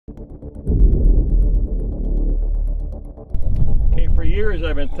years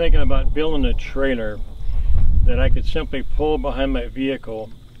I've been thinking about building a trailer that I could simply pull behind my vehicle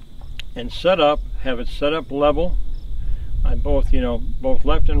and have it set up level on both, both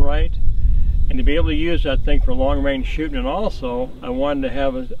left and right, and to be able to use that thing for long range shooting. And also I wanted to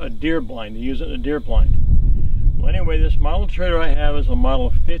have a deer blind, to use it in a deer blind. Well, anyway, this model trailer I have is a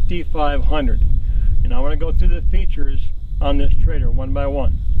model 5500, and I want to go through the features on this trailer one by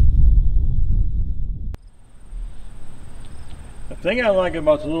one. The thing I like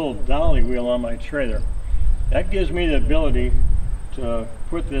about the little dolly wheel on my trailer, that gives me the ability to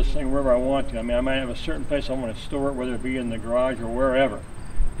put this thing wherever I want to. I mean, I might have a certain place I want to store it, whether it be in the garage or wherever.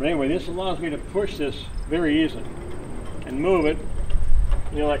 But anyway, this allows me to push this very easily and move it,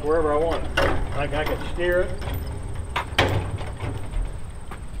 like wherever I want it. Like I can steer it.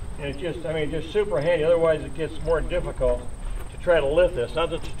 And it's just super handy. Otherwise it gets more difficult to try to lift this. Not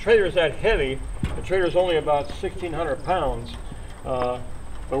that the trailer is that heavy. The trailer is only about 1,600 pounds.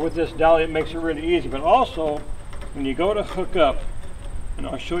 But with this dolly it makes it really easy. But also, when you go to hook up, and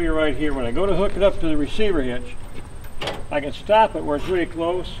I'll show you right here, when I go to hook it up to the receiver hitch, I can stop it where it's really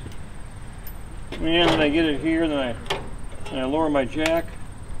close, and then I get it here, then I lower my jack.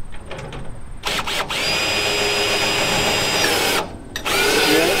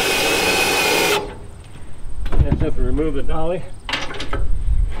 And I have to remove the dolly.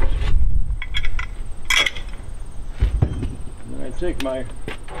 And I take my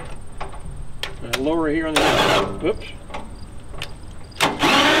lower here on the, whoops.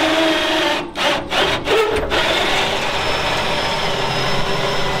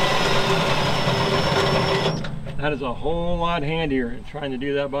 That is a whole lot handier than trying to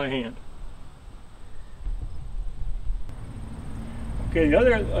do that by hand. Okay,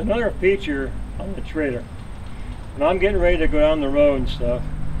 another feature on the trailer, when I'm getting ready to go down the road and stuff,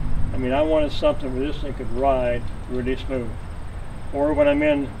 I wanted something where this thing could ride really smooth. Or when I'm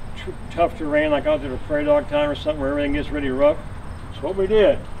in tough terrain, like out there to prairie dog town or something where everything gets really rough. So what we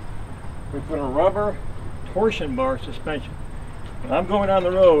did, we put a rubber torsion bar suspension. When I'm going down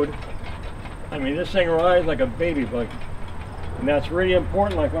the road, this thing rides like a baby buggy. And that's really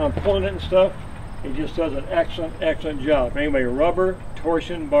important, like when I'm pulling it and stuff, it just does an excellent job. Anyway, rubber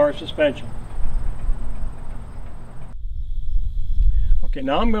torsion bar suspension. Okay,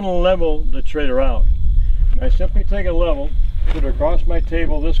 now I'm going to level the trailer out. And I simply take a level, put it across my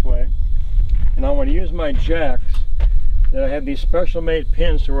table this way, and I want to use my jacks that I have these special made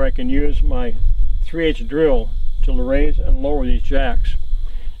pins to where I can use my 3/8 drill to raise and lower these jacks.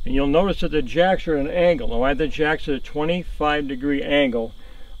 And you'll notice that the jacks are at an angle. Now I have the jacks at a 25-degree angle.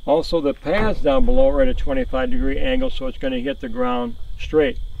 Also the pads down below are at a 25-degree angle, so it's going to hit the ground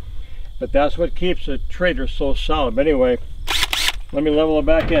straight. But that's what keeps the trailer so solid. But anyway, let me level it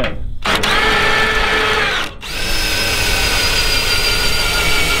back in.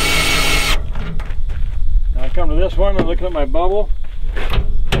 Now I come to this one, I'm looking at my bubble.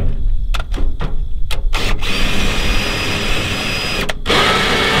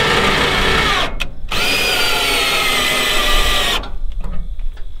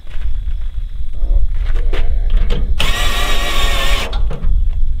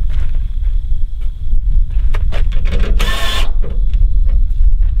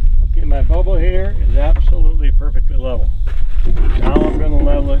 Here is absolutely perfectly level. Now I'm going to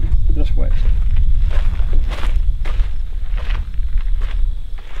level it this way.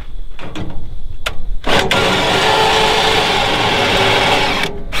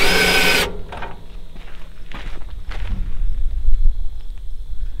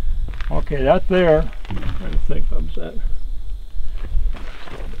 Okay, that there, I'm trying to think if I'm set.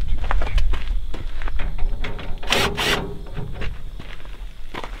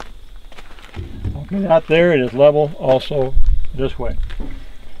 Okay, that there, it is level also this way.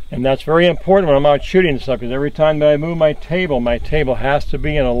 And that's very important when I'm out shooting stuff, because every time that I move my table has to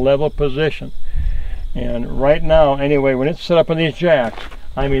be in a level position. And right now, anyway, when it's set up on these jacks,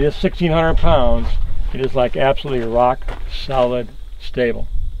 it's 1,600 pounds, it is like absolutely rock solid stable.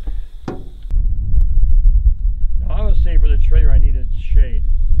 Now obviously for the trailer I needed shade,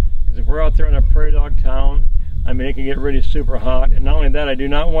 because if we're out there in a prairie dog town, it can get really super hot. And not only that, I do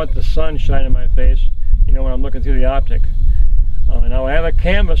not want the sun shining in my face, when I'm looking through the optic. Now I have a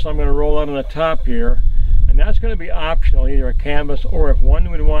canvas I'm going to roll out on the top here, and that's going to be optional, either a canvas, or if one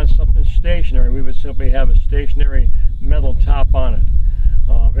would want something stationary, we would simply have a stationary metal top on it.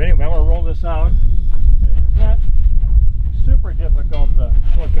 But anyway, I'm going to roll this out. It's not super difficult to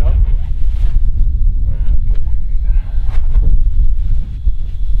hook up.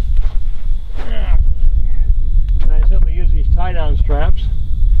 And I simply use these tie-down straps.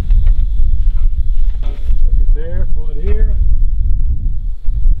 Hook it there, pull it here.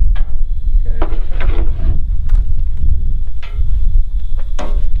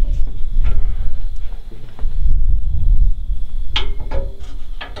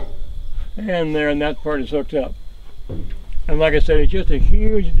 and there, and that part is hooked up. And like I said, it's just a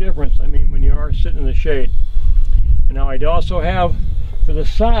huge difference, I mean, when you are sitting in the shade. And now I also have, for the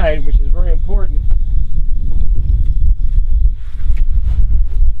side, which is very important,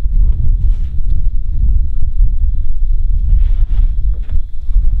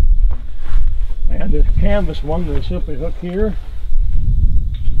 I have this canvas one that I simply hook here.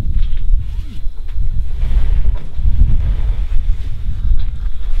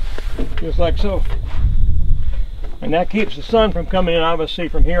 Just like so. And that keeps the sun from coming in. Obviously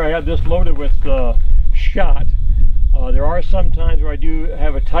from here I have this loaded with shot. There are some times where I do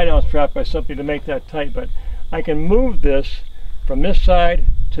have a tie down strap by something to make that tight, but I can move this from this side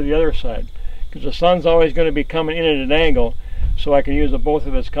to the other side because the sun's always going to be coming in at an angle, so I can use both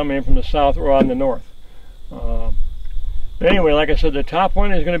of us coming in from the south or on the north. But anyway, like I said, the top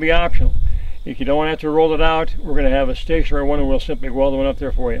one is going to be optional. If you don't want to have to roll it out, we're going to have a stationary one and we'll simply weld one up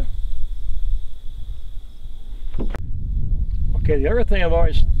there for you. Okay, the other thing I've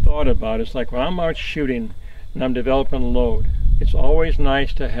always thought about is like when I'm out shooting and I'm developing load, it's always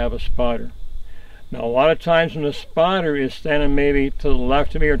nice to have a spotter. Now a lot of times when the spotter is standing maybe to the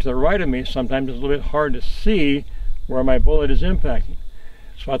left of me or to the right of me, sometimes it's a little bit hard to see where my bullet is impacting.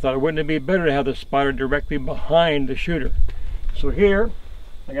 So I thought, wouldn't it be better to have the spotter directly behind the shooter? So here,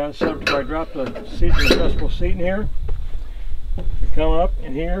 I got it set up where I drop the seat, the adjustable seat in here. I come up,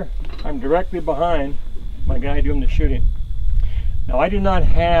 and here, I'm directly behind my guy doing the shooting. Now I do not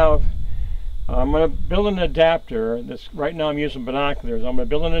have, I'm going to build an adapter. Right now I'm using binoculars. I'm going to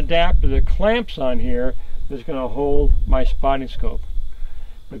build an adapter that clamps on here that's going to hold my spotting scope.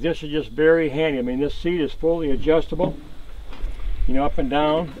 But this is just very handy. I mean, this seat is fully adjustable, you know, up and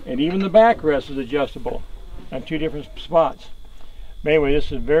down, and even the backrest is adjustable on 2 different spots. But anyway,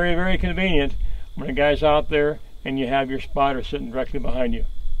 this is very, very convenient when a guy's out there and you have your spotter sitting directly behind you.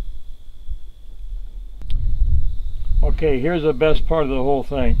 Okay, here's the best part of the whole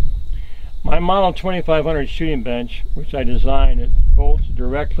thing. My Model 2500 shooting bench, which I designed, it bolts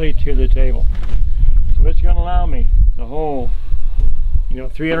directly to the table. So it's going to allow me the whole, you know,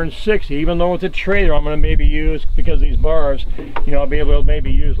 360, even though with the trailer I'm going to maybe use, because of these bars, you know, I'll be able to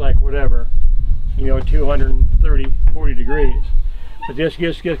maybe use like whatever, you know, 230, 40 degrees. But this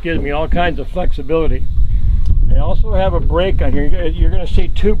just gives me all kinds of flexibility. I also have a brake on here. You're going to see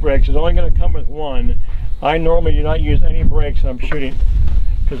 2 brakes. It's only going to come with 1. I normally do not use any brakes when I'm shooting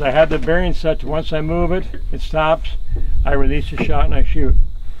because I have the bearing set to once I move it, it stops, I release the shot and I shoot.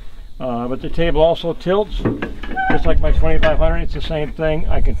 But the table also tilts, just like my 2500, it's the same thing.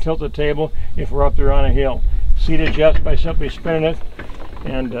 I can tilt the table if we're up there on a hill. Seat adjust by simply spinning it.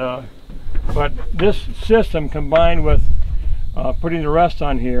 And but this system combined with putting the rest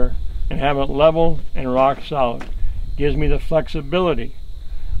on here and having it level and rock solid gives me the flexibility,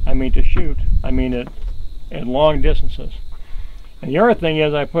 I mean, to shoot, I mean at long distances. And the other thing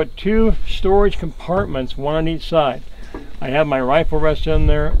is I put 2 storage compartments, one on each side. I have my rifle rest in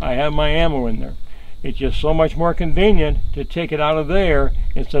there, I have my ammo in there. It's just so much more convenient to take it out of there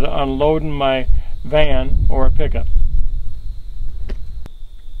instead of unloading my van or a pickup.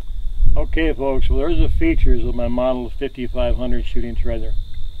 Okay folks, well there's the features of my Model 5500 shooting trailer.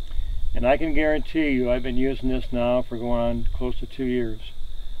 And I can guarantee you, I've been using this now for going on close to 2 years,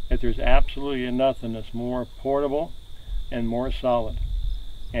 that there's absolutely nothing that's more portable and more solid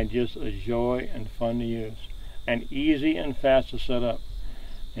and just a joy and fun to use and easy and fast to set up.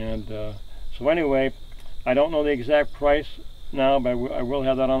 And so anyway, I don't know the exact price now, but I will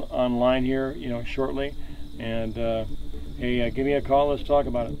have that online here, you know, shortly. And hey, give me a call, let's talk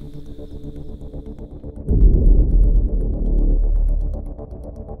about it.